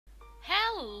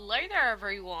Hello there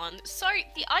everyone! So,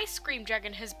 the Ice Cream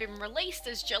Dragon has been released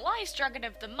as July's Dragon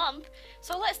of the Month,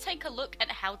 so let's take a look at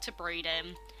how to breed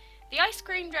him. The Ice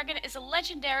Cream Dragon is a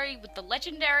legendary with the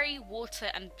legendary,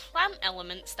 water and plant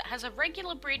elements that has a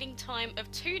regular breeding time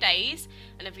of 2 days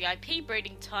and a VIP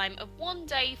breeding time of 1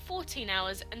 day, 14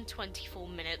 hours and 24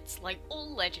 minutes like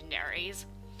all legendaries.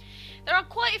 There are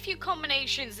quite a few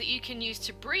combinations that you can use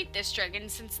to breed this dragon,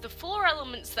 since the 4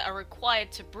 elements that are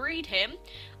required to breed him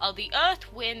are the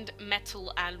earth, wind,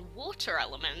 metal and water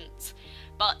elements.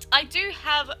 But I do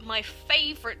have my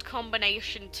favourite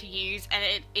combination to use, and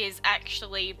it is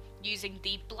actually using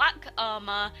the black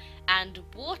armour and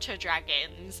water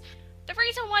dragons. The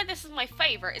reason why this is my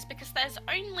favourite is because there's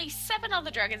only 7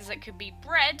 other dragons that could be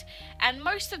bred, and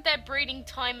most of their breeding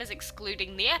time, as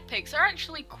excluding the epics, are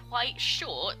actually quite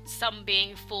short, some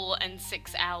being 4 and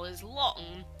 6 hours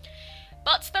long.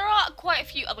 But there are quite a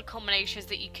few other combinations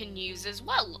that you can use as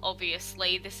well.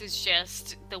 Obviously, this is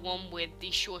just the one with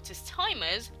the shortest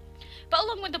timers. But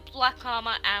along with the black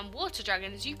armour and water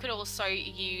dragons, you could also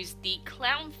use the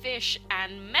Clownfish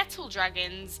and Metal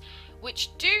dragons,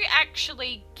 which do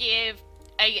actually give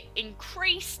a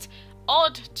increased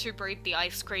odd to breed the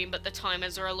ice cream, but the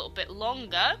timers are a little bit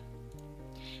longer.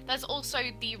 There's also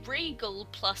the Regal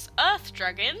plus Earth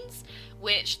dragons,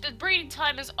 which the breeding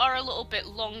timers are a little bit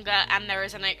longer and there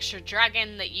is an extra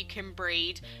dragon that you can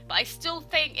breed, but I still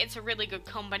think it's a really good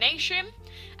combination.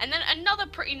 And then another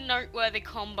pretty noteworthy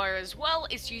combo as well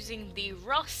is using the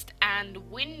Rust and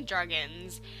Wind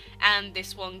dragons, and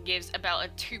this one gives about a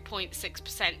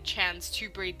 2.6% chance to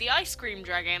breed the Ice Cream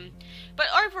Dragon. But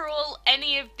overall,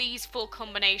 any of these 4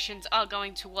 combinations are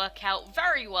going to work out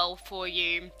very well for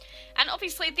you. And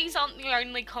obviously these aren't the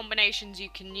only combinations you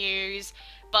can use,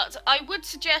 but I would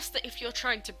suggest that if you're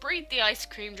trying to breed the Ice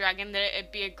Cream Dragon, that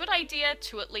it'd be a good idea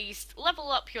to at least level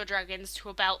up your dragons to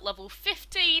about level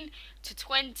 15 to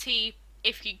 20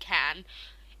 if you can.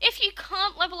 If you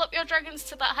can't level up your dragons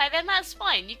to that high, then that's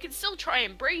fine, you can still try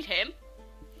and breed him.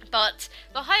 But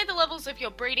the higher the levels of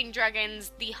your breeding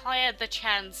dragons, the higher the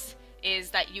chance is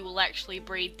that you will actually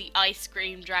breed the Ice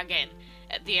Cream Dragon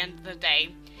at the end of the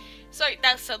day. So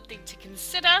that's something to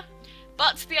consider.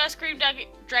 But the Ice Cream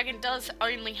Dragon does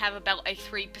only have about a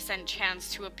 3%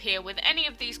 chance to appear with any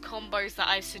of these combos that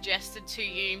I've suggested to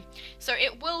you. So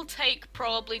it will take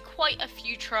probably quite a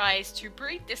few tries to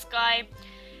breed this guy.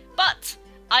 But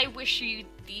I wish you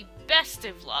the best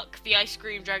of luck. The Ice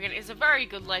Cream Dragon is a very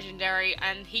good legendary,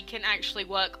 and he can actually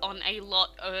work on a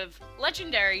lot of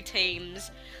legendary teams.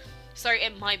 So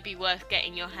it might be worth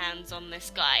getting your hands on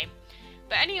this guy.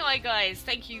 But anyway guys,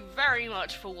 thank you very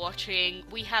much for watching.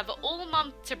 We have all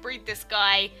month to breed this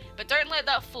guy, but don't let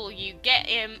that fool you. Get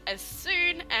him as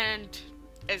soon and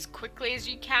as quickly as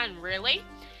you can, really.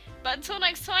 But until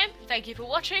next time, thank you for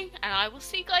watching, and I will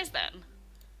see you guys then.